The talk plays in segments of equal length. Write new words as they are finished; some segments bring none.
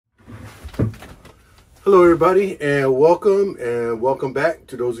Hello everybody, and welcome back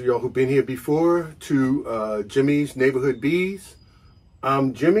to those of y'all who've been here before to Jimmy's Neighborhood Bees.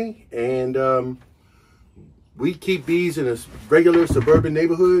 I'm Jimmy, and we keep bees in a regular suburban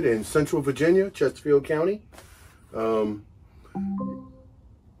neighborhood in Central Virginia, Chesterfield County.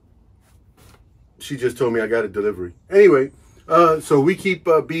 She just told me I got a delivery. Anyway, so we keep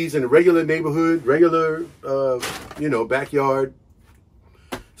bees in a regular neighborhood, regular, backyard.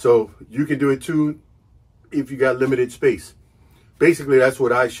 So you can do it too if you got limited space. Basically, that's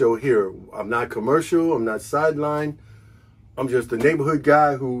what I show here. I'm not commercial, I'm not sideline. I'm just a neighborhood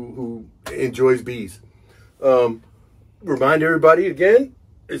guy who enjoys bees. Remind everybody again,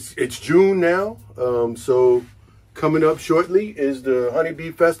 it's June now. So coming up shortly is the Honeybee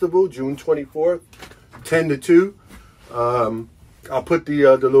Festival, June 24th, 10 to 2. I'll put the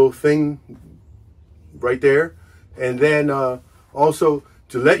little thing right there. And then also,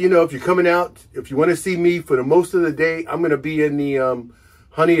 to let you know, if you're coming out, if you want to see me for the most of the day, I'm going to be in the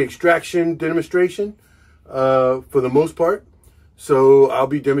honey extraction demonstration for the most part. So I'll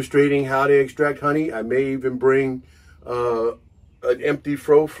be demonstrating how to extract honey. I may even bring an empty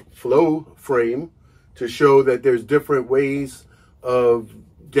flow frame to show that there's different ways of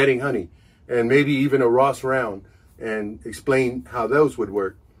getting honey, and maybe even a Ross round, and explain how those would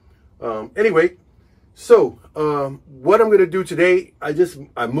work. Anyway. So, what I'm going to do today, I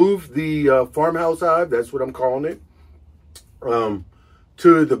moved the farmhouse hive, that's what I'm calling it,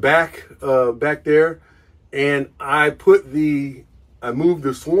 to the back there, and I moved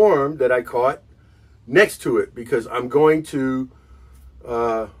the swarm that I caught next to it, because I'm going to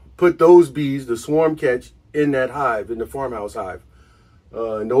put those bees, the swarm catch, in that hive, in the farmhouse hive,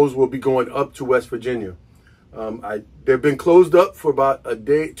 and those will be going up to West Virginia. They've been closed up for about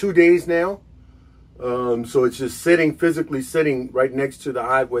 2 days now. So it's just physically sitting right next to the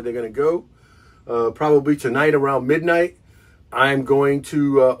hive where they're going to go. Probably tonight around midnight, I'm going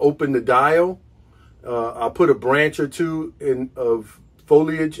to open the dial. I'll put a branch or two of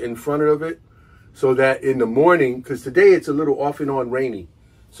foliage in front of it, so that in the morning, because today it's a little off and on rainy,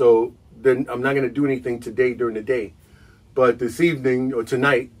 so then I'm not going to do anything today during the day. But this evening or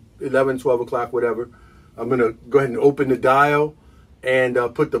tonight, 11, 12 o'clock, whatever, I'm going to go ahead and open the dial and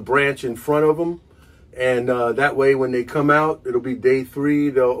put the branch in front of them. And that way, when they come out, it'll be day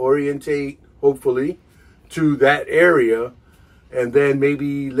 3. They'll orientate, hopefully, to that area. And then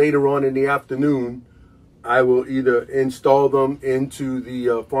maybe later on in the afternoon, I will either install them into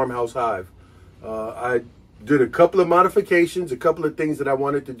the farmhouse hive. I did a couple of modifications, a couple of things that I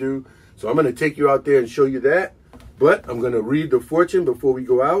wanted to do. So I'm going to take you out there and show you that. But I'm going to read the fortune before we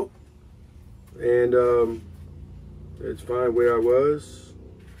go out. And let's find where I was.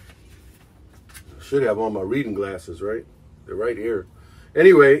 Should have on my reading glasses, right? They're right here.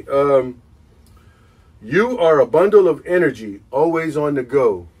 Anyway, you are a bundle of energy, always on the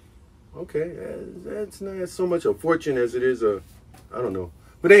go. Okay, that's not so much a fortune as it is I don't know.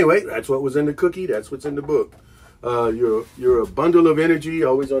 But anyway, that's what was in the cookie. That's what's in the book. You're a bundle of energy,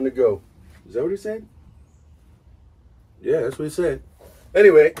 always on the go. Is that what it said? Yeah, that's what it said.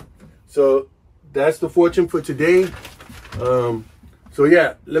 Anyway, so that's the fortune for today. So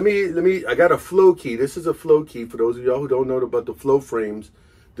yeah, I got a flow key. This is a flow key for those of y'all who don't know about the flow frames.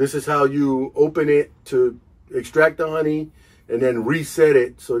 This is how you open it to extract the honey and then reset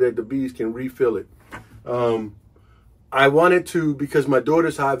it so that the bees can refill it. I wanted to, because my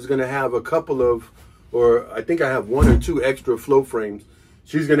daughter's hive is going to have a couple of, or I think I have 1 or 2 extra flow frames.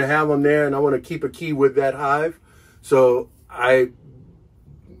 She's going to have them there, and I want to keep a key with that hive. So I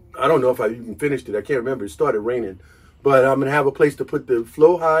don't know if I even finished it. I can't remember. It started raining. But I'm going to have a place to put the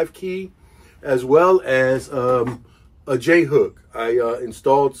flow hive key, as well as a J-hook. I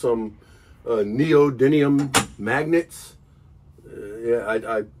installed some neodymium magnets. Yeah,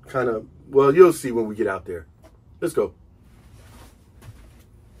 I kind of, well, you'll see when we get out there. Let's go.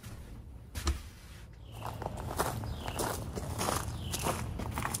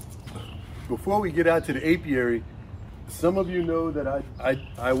 Before we get out to the apiary, some of you know that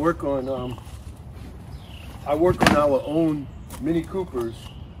I work on our own Mini Coopers.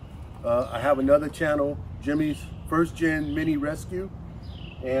 I have another channel, Jimmy's First Gen Mini Rescue,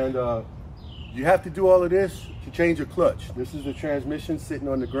 and you have to do all of this to change a clutch. This is the transmission sitting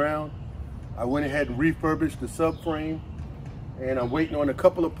on the ground. I went ahead and refurbished the subframe, and I'm waiting on a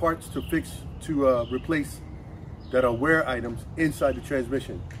couple of parts to replace that are wear items inside the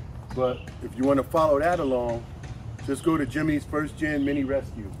transmission. But if you want to follow that along, just go to Jimmy's First Gen Mini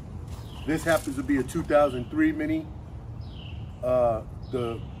Rescue. This happens to be a 2003 Mini.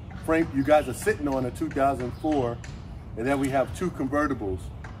 The frame you guys are sitting on a 2004, and then we have 2 convertibles.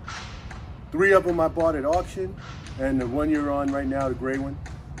 3 of them I bought at auction, and the one you're on right now, the gray one,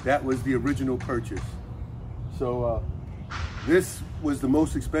 that was the original purchase. So this was the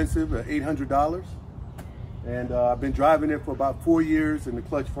most expensive, $800. And I've been driving it for about 4 years, and the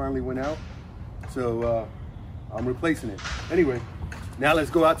clutch finally went out. So I'm replacing it. Anyway, now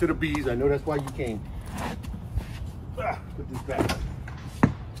let's go out to the bees. I know that's why you came. Put this back.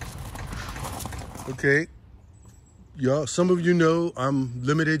 Okay, y'all, some of you know I'm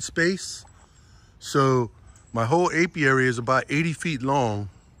limited space. So my whole apiary is about 80 feet long.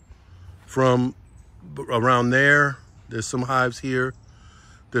 From around there, there's some hives here.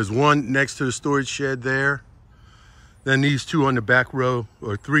 There's one next to the storage shed there. Then these 2 on the back row,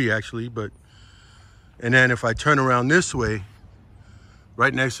 or 3 actually, and then if I turn around this way,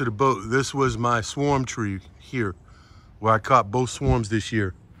 right next to the boat, this was my swarm tree here, where I caught both swarms this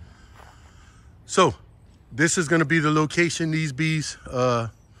year. So this is gonna be the location these bees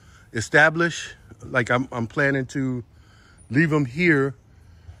establish. Like I'm planning to leave them here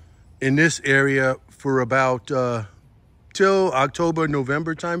in this area for about till October,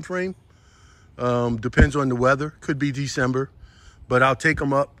 November time frame. Depends on the weather, could be December, but I'll take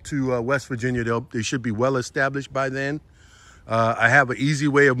them up to West Virginia. They should be well established by then. I have an easy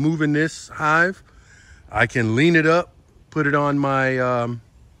way of moving this hive. I can lean it up, put it on my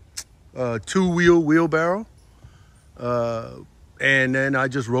 2-wheel wheelbarrow, and then I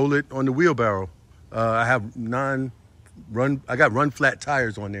just roll it on the wheelbarrow. I have I got run flat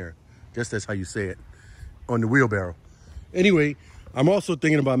tires on there. Guess that's how you say it, on the wheelbarrow. Anyway, I'm also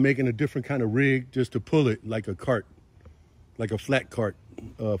thinking about making a different kind of rig just to pull it like a cart, like a flat cart,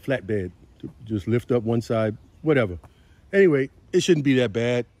 flatbed, to just lift up one side, whatever. Anyway, it shouldn't be that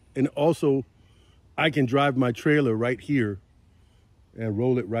bad. And also, I can drive my trailer right here and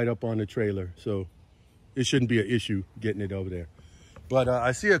roll it right up on the trailer. So it shouldn't be an issue getting it over there. But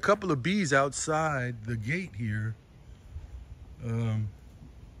I see a couple of bees outside the gate here.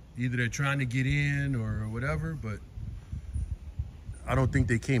 Either they're trying to get in or whatever, but I don't think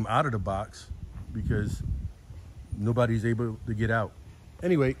they came out of the box because nobody's able to get out.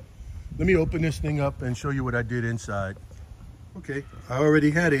 Anyway, let me open this thing up and show you what I did inside. Okay, I already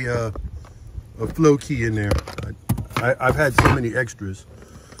had a flow key in there. I've had so many extras.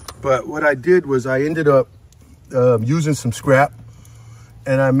 But what I did was I ended up using some scrap,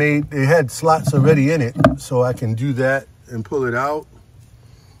 and it had slots already in it, so I can do that and pull it out.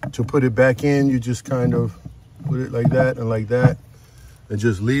 To put it back in, you just kind of put it like that and like that, and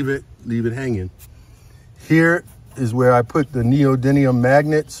just leave it hanging. Here is where I put the neodymium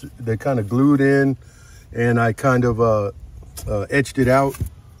magnets. They're kind of glued in, and I kind of etched it out.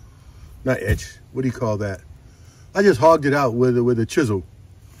 Not etched, what do you call that? I just hogged it out with a chisel,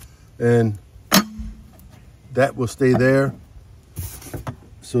 and that will stay there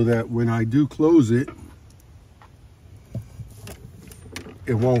so that when I do close it,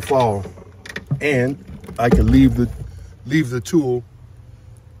 it won't fall, and I can leave the tool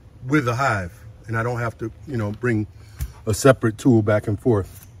with the hive, and I don't have to, bring a separate tool back and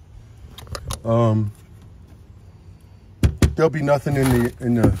forth. There'll be nothing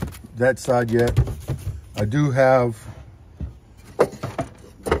in that side yet. I do have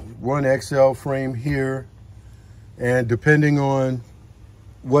one XL frame here, and depending on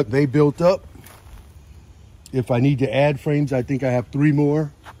what they built up, if I need to add frames, I think I have 3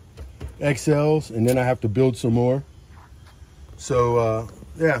 more XLs, and then I have to build some more. So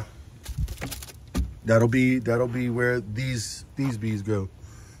yeah, that'll be where these bees go.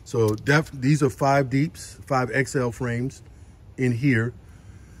 So these are 5 deeps, 5 XL frames in here.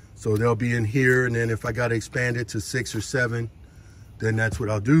 So they'll be in here, and then if I got to expand it to 6 or 7, then that's what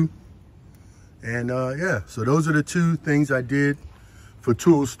I'll do. And yeah, so those are the 2 things I did for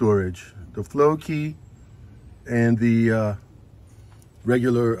tool storage: the flow key and the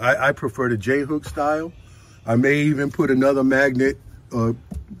regular. I prefer the J-hook style. I may even put another magnet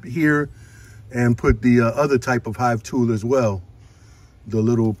here and put the other type of hive tool as well, the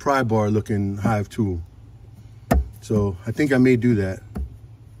little pry bar looking hive tool. So I think I may do that.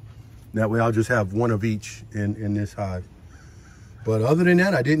 That way I'll just have one of each in this hive. But other than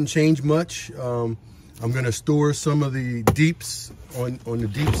that, I didn't change much. I'm gonna store some of the deeps on the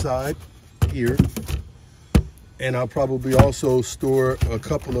deep side here. And I'll probably also store a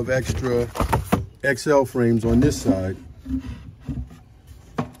couple of extra XL frames on this side.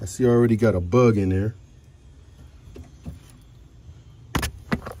 I see I already got a bug in there.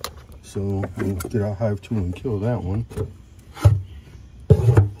 So we'll get our hive tool and kill that one.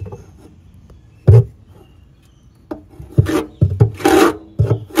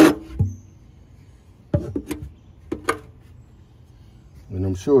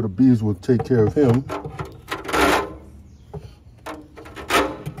 sure the bees will take care of him.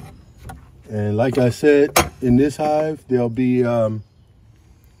 And like I said, in this hive, there'll be, in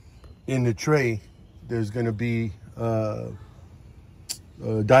the tray, there's going to be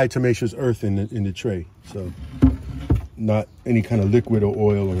diatomaceous earth in the tray. So not any kind of liquid or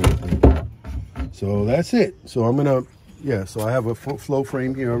oil or anything. So that's it. So I'm going to, yeah, so I have a flow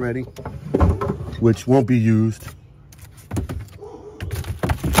frame here already, which won't be used.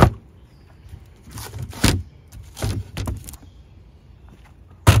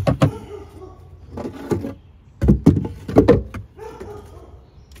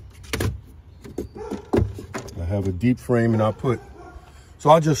 I have a deep frame, and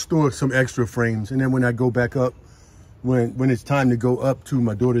I'll just store some extra frames, and then when I go back up, when it's time to go up to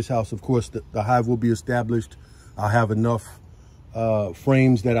my daughter's house, of course the hive will be established. I'll have enough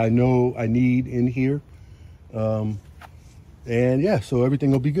frames that I know I need in here, and yeah, so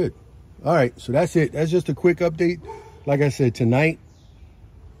everything will be good. All right, so that's it. That's just a quick update. Like I said, tonight,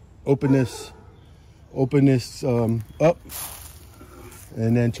 open this up,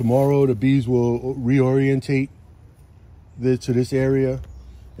 and then tomorrow the bees will reorientate to this area,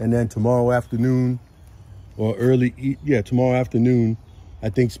 and then tomorrow afternoon or tomorrow afternoon, I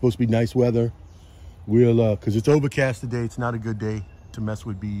think it's supposed to be nice weather. We'll because it's overcast today, it's not a good day to mess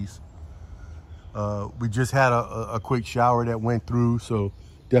with bees. We just had a quick shower that went through, so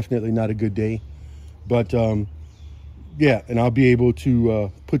definitely not a good day. But yeah, and I'll be able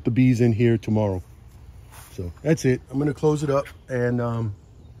to put the bees in here tomorrow. So that's it. I'm gonna close it up, and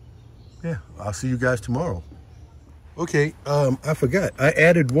yeah, I'll see you guys tomorrow. Okay, I forgot. I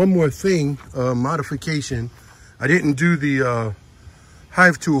added one more thing, modification. I didn't do the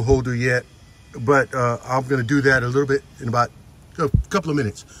hive tool holder yet, but I'm gonna do that a little bit in about a couple of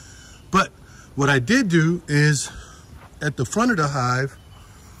minutes. But what I did do is, at the front of the hive,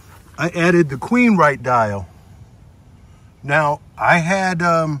 I added the queen right dial. Now, I had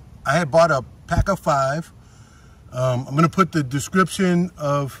bought a pack of 5. I'm gonna put the description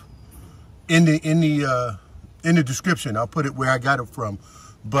in the description. I'll put it where I got it from.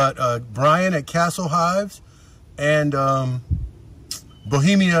 But Brian at Castle Hives and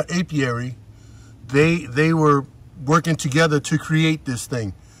Bohemia Apiary, they were working together to create this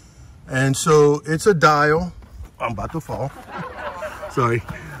thing. And so it's a dial. I'm about to fall. Sorry.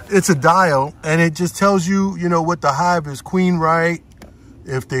 It's a dial, and it just tells you, you know, what the hive is queen right,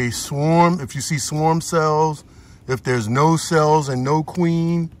 if they swarm, if you see swarm cells, if there's no cells and no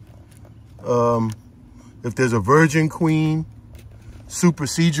queen, if there's a virgin queen,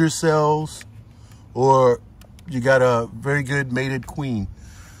 supersedure cells, or you got a very good mated queen.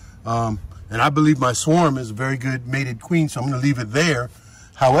 And I believe my swarm is a very good mated queen, so I'm going to leave it there.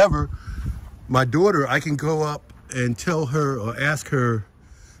 However, my daughter, I can go up and tell her or ask her,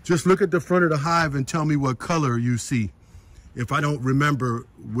 just look at the front of the hive and tell me what color you see, if I don't remember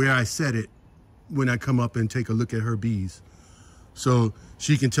where I said it when I come up and take a look at her bees. So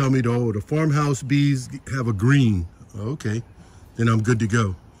she can tell me, oh, the farmhouse bees have a green. Okay, then I'm good to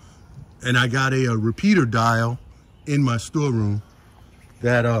go. And I got a repeater dial in my storeroom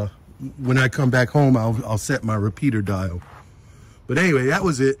that when I come back home, I'll set my repeater dial. But anyway, that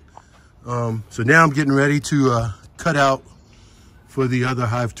was it. So now I'm getting ready to cut out for the other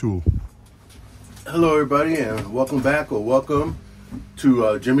hive tool. Hello everybody, and welcome back, or welcome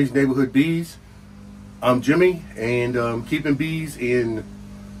to Jimmy's Neighborhood Bees. I'm Jimmy, and keeping bees in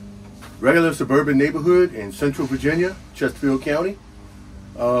regular suburban neighborhood in Central Virginia, Chesterfield County.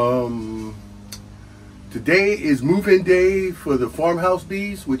 Today is move-in day for the farmhouse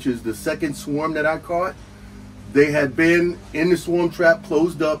bees, which is the second swarm that I caught. They had been in the swarm trap,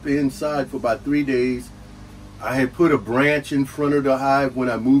 closed up inside for about 3 days. I had put a branch in front of the hive when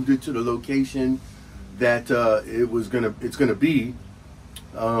I moved it to the location that it's gonna be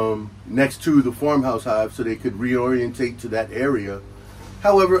next to the farmhouse hive, so they could reorientate to that area.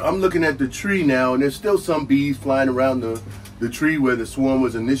 However, I'm looking at the tree now, and there's still some bees flying around the tree where the swarm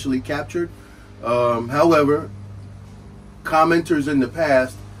was initially captured. However, commenters in the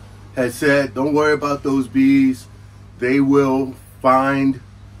past had said, don't worry about those bees. They will find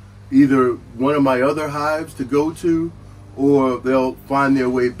either one of my other hives to go to, or they'll find their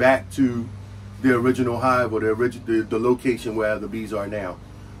way back to the original hive, or the location where the bees are now.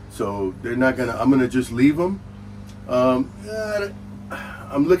 So they're not gonna, I'm gonna just leave them.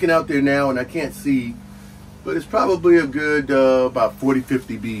 I'm looking out there now and I can't see, but it's probably a good about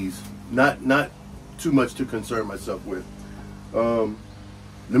 40-50 bees. Not too much to concern myself with.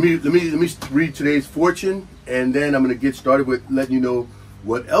 Let me read today's fortune, and then I'm gonna get started with letting you know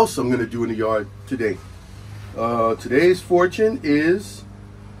what else I'm gonna do in the yard today. Today's fortune is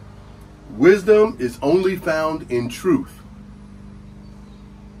Wisdom is only found in truth.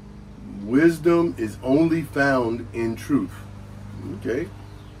 Wisdom is only found in truth. Okay,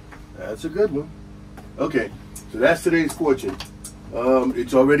 that's a good one. Okay, so that's today's fortune.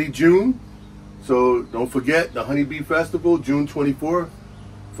 It's already June, so don't forget the Honeybee Festival, June 24th,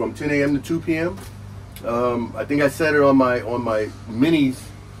 from 10 a.m. to 2 p.m. I think I said it on my minis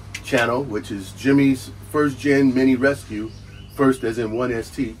channel, which is Jimmy's First Gen Mini Rescue, first as in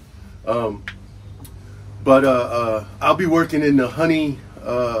 1ST. But I'll be working in the honey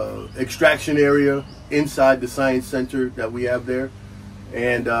extraction area inside the science center that we have there,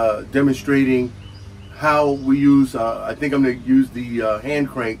 and demonstrating how we use, I think I'm going to use the hand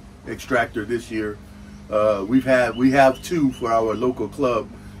crank extractor this year. We have two for our local club.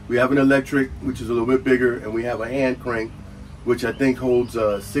 We have an electric, which is a little bit bigger, and we have a hand crank, which I think holds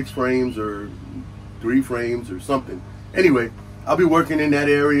 6 frames or 3 frames or something. Anyway, I'll be working in that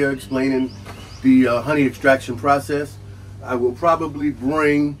area explaining the honey extraction process. I will probably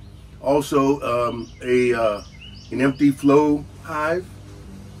bring also an empty flow hive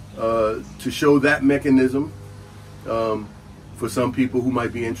to show that mechanism for some people who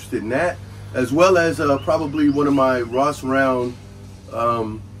might be interested in that, as well as probably one of my Ross Round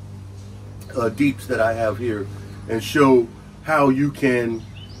deeps that I have here, and show how you can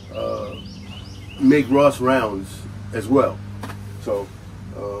make Ross Rounds as well. So,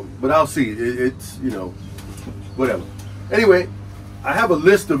 but I'll see. It's, you know, whatever. Anyway, I have a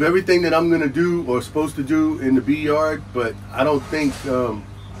list of everything that I'm going to do or supposed to do in the bee yard, but I don't think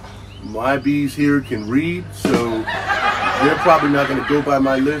my bees here can read, so they're probably not going to go by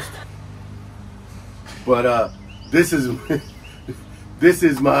my list. But this is this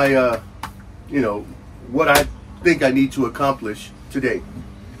is my you know, what I think I need to accomplish today.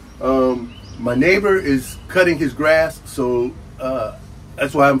 My neighbor is cutting his grass, so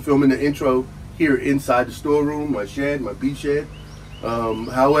that's why I'm filming the intro here inside the storeroom, my shed, my bee shed.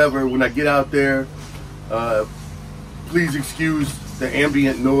 However, when I get out there, please excuse the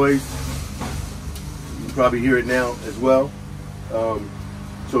ambient noise. You can probably hear it now as well.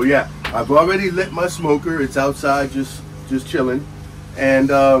 So yeah, I've already lit my smoker. It's outside just chilling. And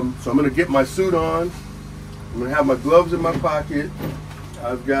so I'm gonna get my suit on. I'm gonna have my gloves in my pocket.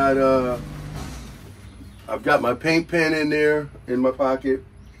 I've got my paint pen in there in my pocket,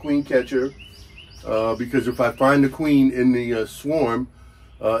 queen catcher, because if I find the queen in the swarm,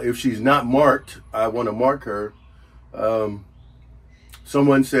 if she's not marked, I want to mark her.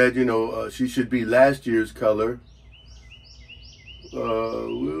 Someone said, you know, she should be last year's color,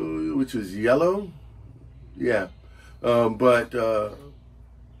 which was yellow. Yeah, but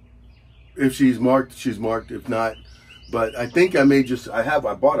if she's marked, she's marked. If not, but I think I may just, I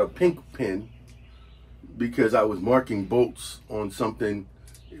bought a pink pen because I was marking bolts on something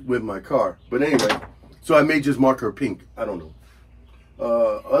with my car. But anyway, so I may just mark her pink. I don't know.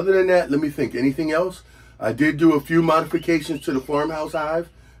 Other than that, let me think. Anything else? I did do a few modifications to the FarmHouse Hive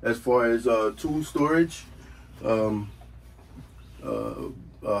as far as tool storage,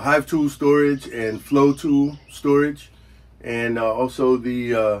 hive tool storage and flow tool storage, and also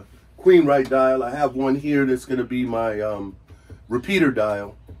the queen right dial. I have one here that's going to be my repeater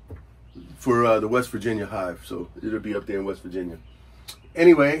dial for the West Virginia hive, so it'll be up there in West Virginia.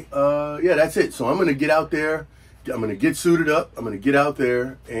 Anyway, yeah, that's it. So I'm going to get out there. I'm going to get suited up. I'm going to get out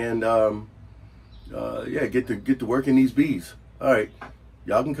there and yeah, get to working these bees. All right,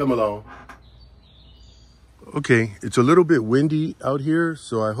 y'all can come along. Okay, it's a little bit windy out here,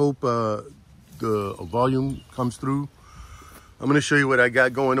 so I hope the volume comes through. I'm going to show you what I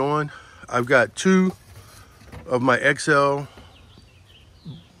got going on. I've got 2 of my XL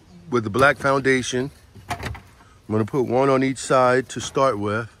with the black foundation. I'm going to put 1 on each side to start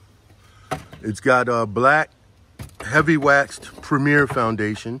with. It's got a black heavy waxed Premier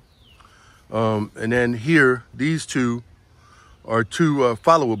foundation. And then here, these 2 are 2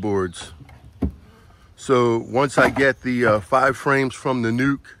 follower boards. So once I get the 5 frames from the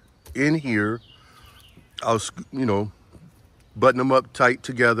nuke in here, I'll, you know, button them up tight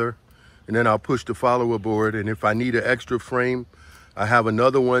together, and then I'll push the follower board. And if I need an extra frame, I have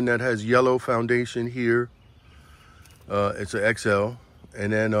another one that has yellow foundation here. It's an XL,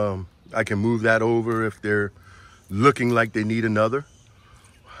 and then I can move that over if they're looking like they need another.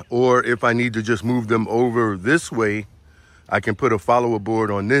 Or if I need to just move them over this way, I can put a follower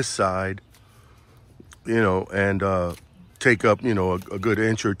board on this side, you know, and take up, you know, a good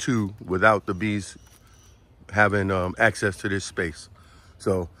inch or 2 without the bees having access to this space.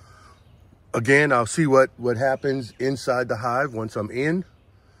 So again, I'll see what happens inside the hive once I'm in.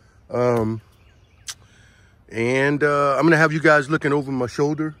 And I'm gonna have you guys looking over my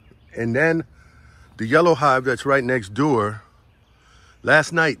shoulder And then the yellow hive that's right next door,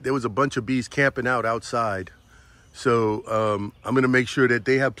 last night there was a bunch of bees camping out outside. So I'm gonna make sure that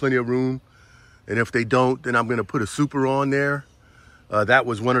they have plenty of room. And if they don't, then I'm gonna put a super on there. That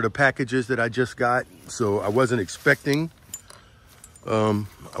was one of the packages that I just got. So I wasn't expecting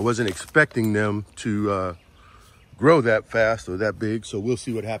them to grow that fast or that big. So we'll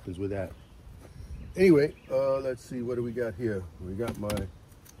see what happens with that. Anyway, let's see, what do we got here? We got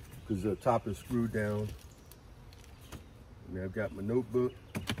because the top is screwed down. And I've got my notebook.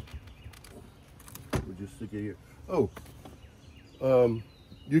 We'll just stick it here. Oh,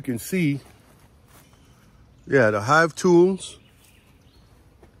 you can see, yeah, the hive tools.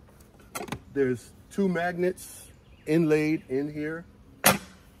 There's 2 magnets inlaid in here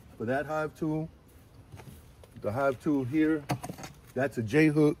for that hive tool. The hive tool here, that's a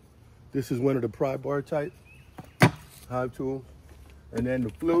J-hook. This is one of the pry bar type hive tool. And then the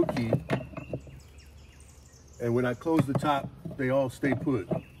flow key. And when I close the top, they all stay put.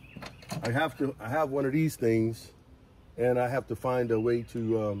 I have one of these things, and I have to find a way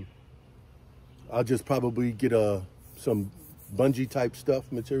to, I'll just probably get some bungee type stuff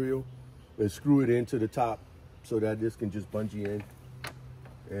material and screw it into the top so that this can just bungee in.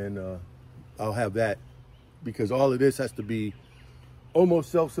 And I'll have that, because all of this has to be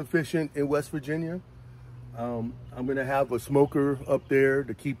almost self-sufficient in West Virginia. I'm gonna have a smoker up there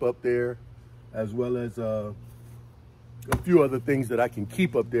to keep up there, as well as a few other things that I can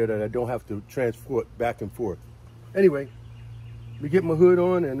keep up there that I don't have to transport back and forth. Anyway, let me get my hood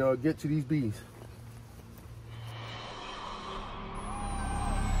on and get to these bees.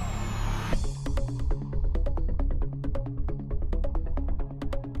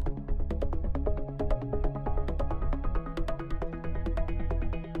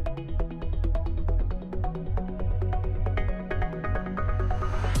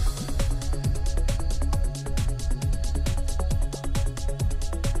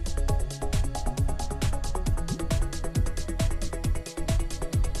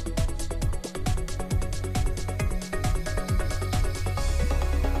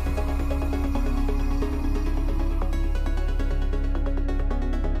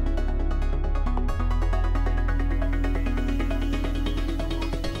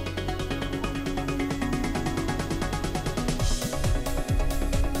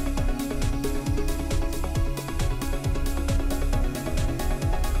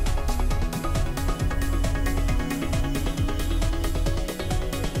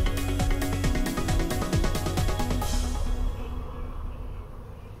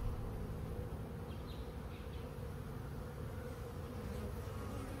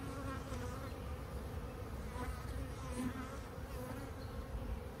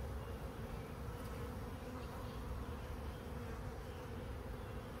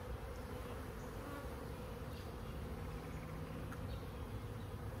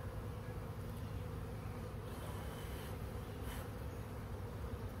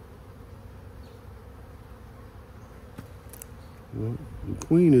 Well, the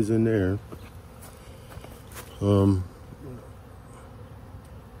queen is in there.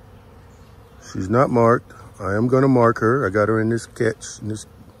 She's not marked. I am gonna mark her. I got her in this catch.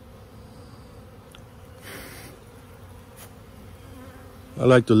 I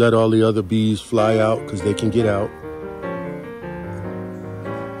like to let all the other bees fly out because they can get out.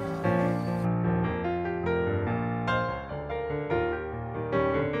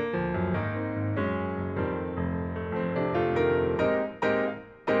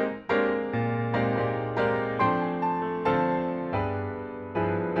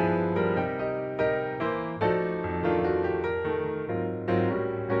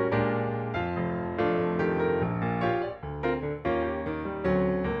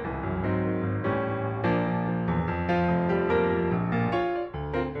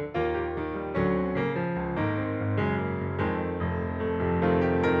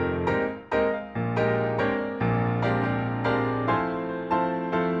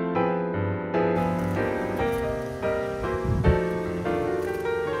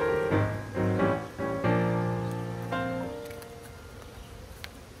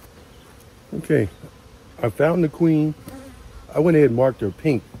 Okay, I found the queen. I went ahead and marked her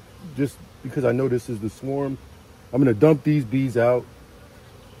pink just because I know this is the swarm. I'm gonna dump these bees out,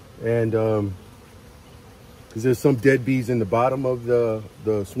 and because there's some dead bees in the bottom of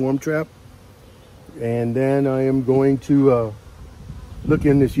the swarm trap. And then I am going to look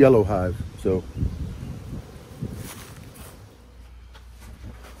in this yellow hive. So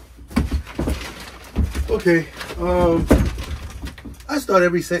okay, I start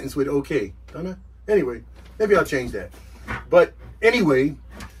every sentence with okay, don't I? Anyway, maybe I'll change that. But anyway,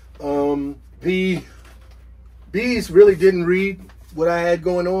 The bees really didn't read what I had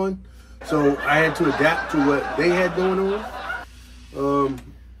going on, so I had to adapt to what they had going on.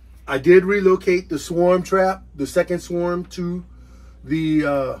 I did relocate the swarm trap, the second swarm, to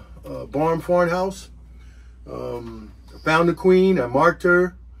the farmhouse. I found the queen. I marked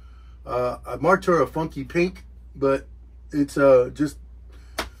her. I marked her a funky pink, but it's just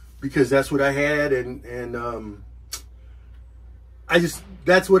because that's what I had, and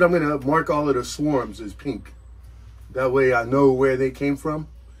that's what I'm gonna mark all of the swarms is pink. That way I know where they came from.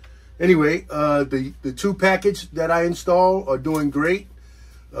 Anyway, the 2 package that I installed are doing great.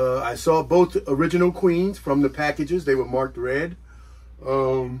 I saw both original queens from the packages. They were marked red.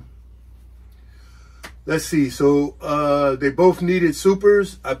 Let's see. So they both needed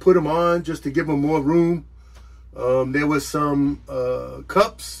supers. I put them on just to give them more room. There was some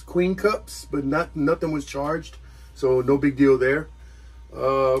cups, queen cups, but nothing was charged. So no big deal there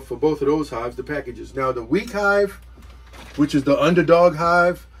for both of those hives, the packages. Now the weak hive, which is the underdog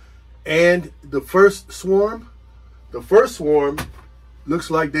hive, and the first swarm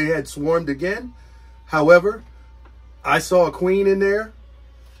looks like they had swarmed again. However, I saw a queen in there.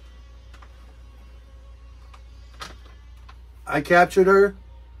 I captured her.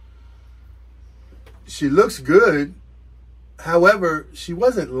 She looks good. However, she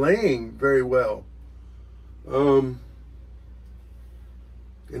wasn't laying very well. And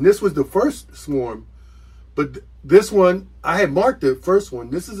this was the first swarm. But this one, I had marked the first one.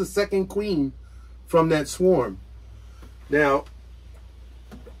 This is the second queen from that swarm. Now,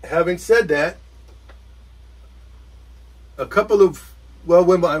 having said that,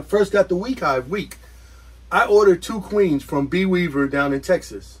 when I first got the weak hive, I ordered 2 queens from Bee Weaver down in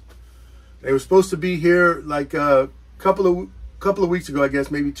Texas. They were supposed to be here like a couple of weeks ago, I guess,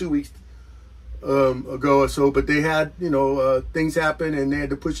 maybe 2 weeks ago or so. But they had, things happen and they had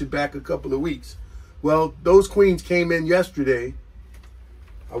to push it back a couple of weeks. Well, those queens came in yesterday.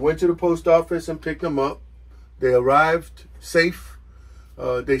 I went to the post office and picked them up. They arrived safe.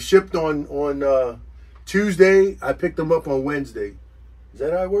 They shipped on Tuesday. I picked them up on Wednesday. Is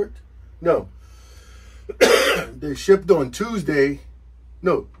that how it worked? No. They shipped on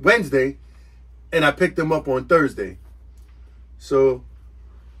Wednesday, and I picked them up on Thursday. So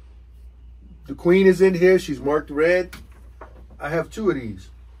the queen is in here. She's marked red. I have 2 of these.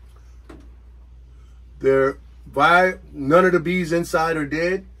 None of the bees inside are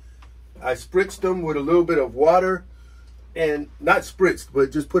dead. I spritzed them with a little bit of water, and not spritzed,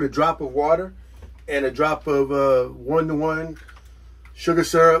 but just put a drop of water and a drop of 1-to-1 sugar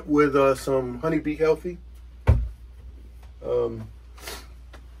syrup with some Honeybee Healthy.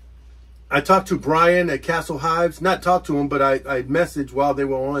 I talked to Brian at Castle Hives. Not talked to him, but I messaged while they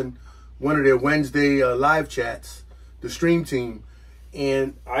were on one of their Wednesday live chats, the stream team.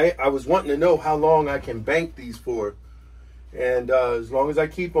 And I was wanting to know how long I can bank these for. And as long as I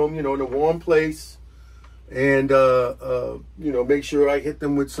keep them, in a warm place and, make sure I hit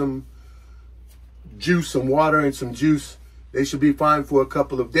them with some juice, some water and some juice, they should be fine for a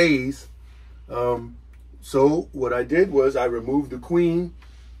couple of days. So what I did was I removed the queen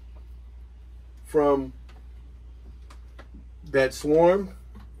from that swarm.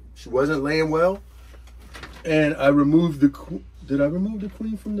 She wasn't laying well. And I removed did I remove the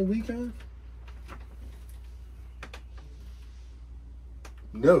queen from the weak hive?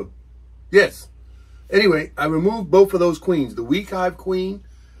 No. Yes. Anyway, I removed both of those queens, the weak hive queen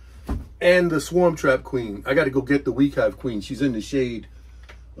and the swarm trap queen. I got to go get the weak hive queen. She's in the shade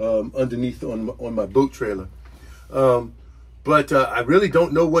underneath on my boat trailer. But I really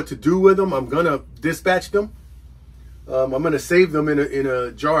don't know what to do with them. I'm going to dispatch them. I'm going to save them in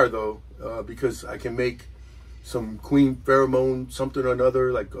a jar, though, because I can make some queen pheromone, something or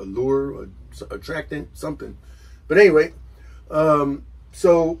another, like a lure, or attractant, something. But anyway,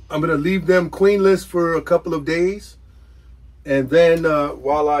 so I'm going to leave them queenless for a couple of days. And then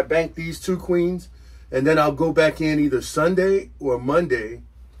while I bank these 2 queens, and then I'll go back in either Sunday or Monday.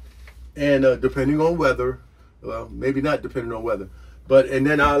 And depending on weather, well, maybe not depending on weather, and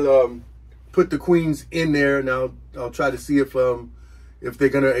then I'll put the queens in there, and I'll try to see if they're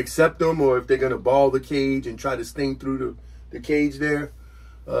gonna accept them or if they're gonna ball the cage and try to sting through the cage there.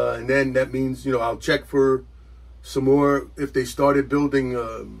 And then that means, I'll check for some more if they started building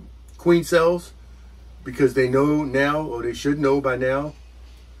queen cells, because they know now, or they should know by now.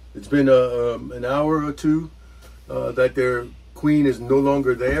 It's been an hour or 2 that their queen is no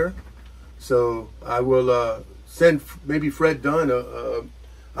longer there. So I will send maybe Fred Dunn.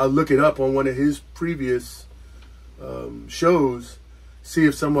 I'll look it up on one of his previous shows, see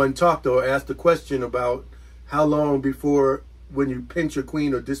if someone talked or asked a question about how long before when you pinch a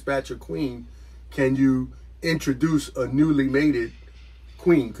queen or dispatch a queen, can you introduce a newly mated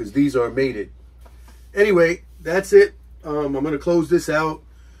queen, because these are mated. Anyway, that's it. I'm going to close this out.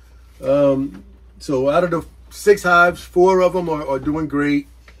 So out of the 6 hives, 4 of them are doing great.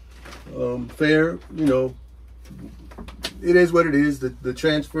 Fair, you know, it is what it is. The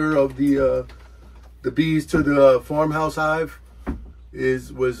transfer of the bees to the farmhouse hive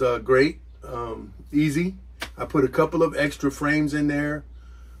was great, easy. I put a couple of extra frames in there,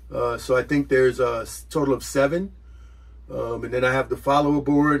 so I think there's a total of 7. And then I have the follower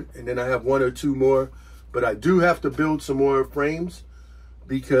board, and then I have 1 or 2 more. But I do have to build some more frames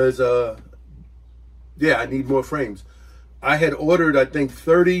because, yeah, I need more frames. I had ordered, I think,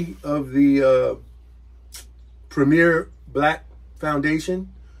 30 of the Premier Black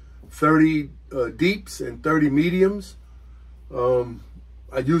Foundation, 30 deeps and 30 mediums.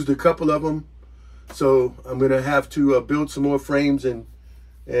 I used a couple of them, so I'm going to have to build some more frames and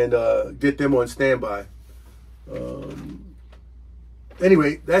get them on standby.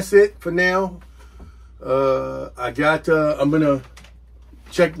 Anyway, that's it for now. I'm gonna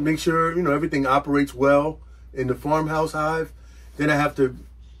check, make sure, you know, everything operates well in the farmhouse hive. Then I have to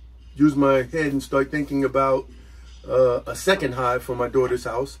use my head and start thinking about a second hive for my daughter's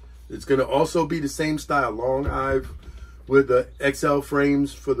house. It's gonna also be the same style, long hive with the XL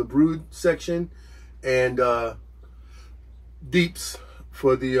frames for the brood section and deeps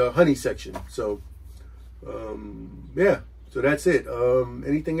for the honey section. So yeah, so that's it.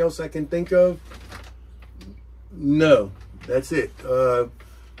 Anything else I can think of? No, that's it.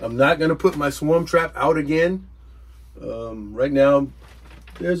 I'm not going to put my swarm trap out again. Right now,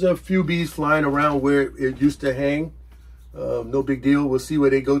 there's a few bees flying around where it used to hang. No big deal. We'll see where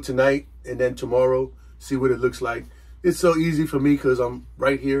they go tonight, and then tomorrow, see what it looks like. It's so easy for me because I'm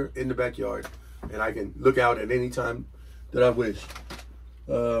right here in the backyard, and I can look out at any time that I wish.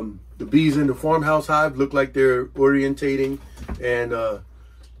 The bees in the farmhouse hive look like they're orientating and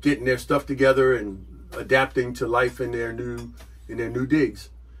getting their stuff together and adapting to life in their new digs.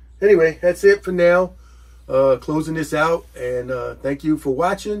 Anyway, that's it for now. Closing this out, and thank you for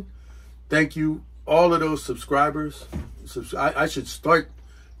watching. Thank you, all of those subscribers. I should start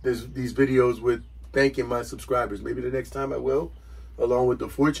these videos with thanking my subscribers. Maybe the next time I will, along with the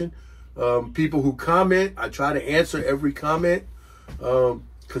fortune. People who comment, I try to answer every comment.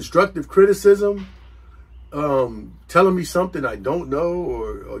 Constructive criticism, telling me something I don't know,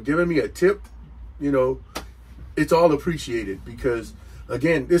 or giving me a tip, you know, it's all appreciated, because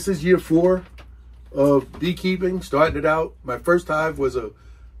again, this is year 4 of beekeeping. Started out, my first hive was a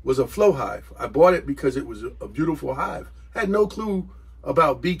flow hive. I bought it because it was a beautiful hive. Had no clue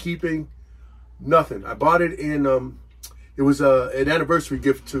about beekeeping, nothing. I bought it in, it was an anniversary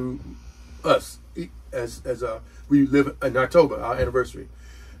gift to us, as we live in October, our anniversary,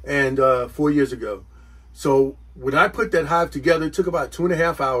 and 4 years ago. So when I put that hive together, it took about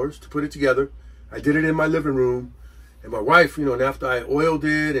 2.5 hours to put it together. I did it in my living room, and my wife, you know, and after I oiled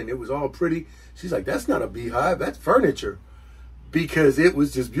it and it was all pretty, she's like, "That's not a beehive, that's furniture," because it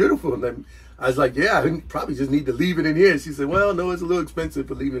was just beautiful. And then I was like, "Yeah, I probably just need to leave it in here." She said, "Well, no, it's a little expensive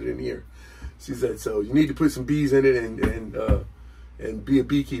for leaving it in here." She said, "So you need to put some bees in it and be a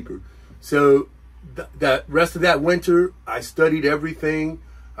beekeeper." So that rest of that winter, I studied everything.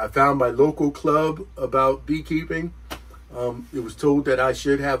 I found my local club about beekeeping. It was told that I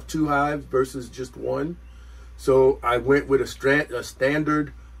should have 2 hives versus just 1. So I went with a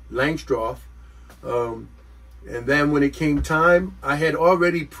standard Langstroth. And then when it came time, I had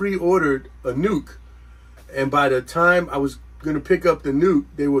already pre-ordered a nuke. And by the time I was going to pick up the nuke,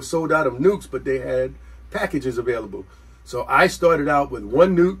 they were sold out of nukes, but they had packages available. So I started out with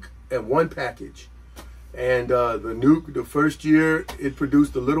 1 nuke and 1 package. And the nuke, the first year, it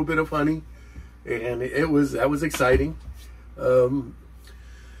produced a little bit of honey, and that was exciting. And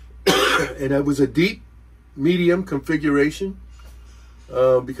it was a deep, medium configuration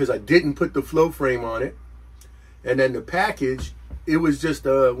because I didn't put the flow frame on it. And then the package, it was just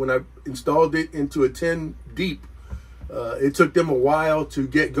when I installed it into a 10 deep, it took them a while to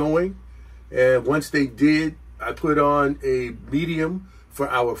get going. And once they did, I put on a medium for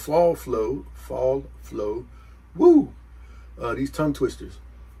our fall flow. Woo! These tongue twisters.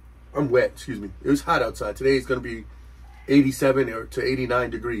 I'm wet, excuse me. It was hot outside. Today it's going to be 87 or to 89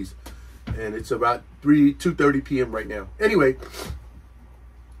 degrees. And it's about 2:30 p.m. right now. Anyway,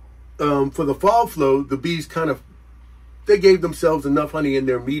 for the fall flow, the bees they gave themselves enough honey in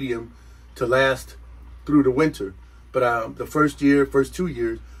their medium to last through the winter. But the first 2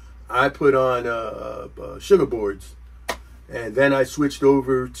 years, I put on sugar boards. And then I switched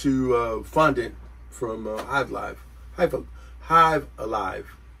over to fondant from Hive hive alive.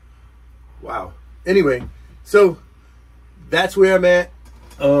 Wow. Anyway, so that's where I'm at.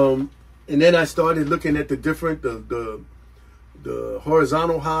 And then I started looking at the different, the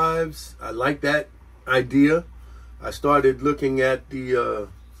horizontal hives. I like that idea. I started looking at the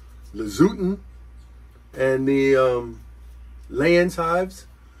Lesutin and the Lands hives.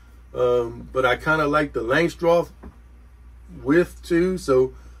 But I kind of like the Langstroth width too.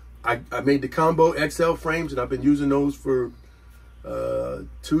 So I made the combo XL frames, and I've been using those for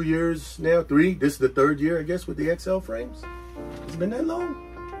 2 years now, 3. This is the 3rd year, I guess, with the XL frames. It's been that long.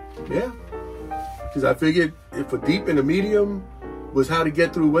 Yeah. Because I figured if a deep and a medium was how to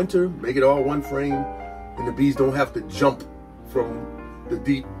get through winter, make it all one frame, and the bees don't have to jump from the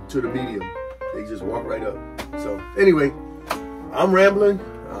deep to the medium. They just walk right up. So anyway, I'm rambling.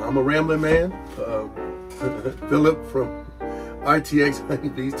 I'm a rambling man. Philip from RTX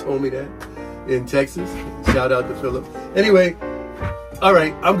Honeybees told me that in Texas. Shout out to Philip. Anyway, all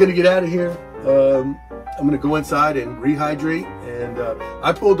right, I'm gonna get out of here. I'm gonna go inside and rehydrate. And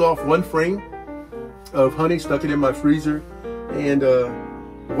I pulled off 1 frame of honey, stuck it in my freezer, and the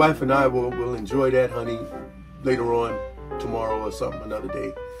wife and I will enjoy that honey later on, tomorrow or something, another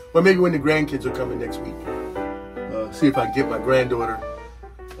day. Or maybe when the grandkids are coming next week. See if I can get my granddaughter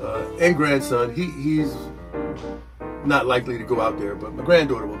and grandson. He's not likely to go out there, but my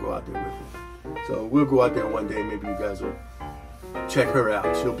granddaughter will go out there with me. So we'll go out there one day. Maybe you guys will check her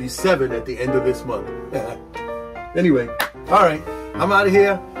out. She'll be 7 at the end of this month. Anyway, all right, I'm out of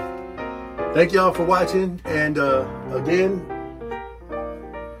here. Thank y'all for watching. And again,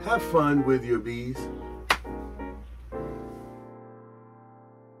 have fun with your bees.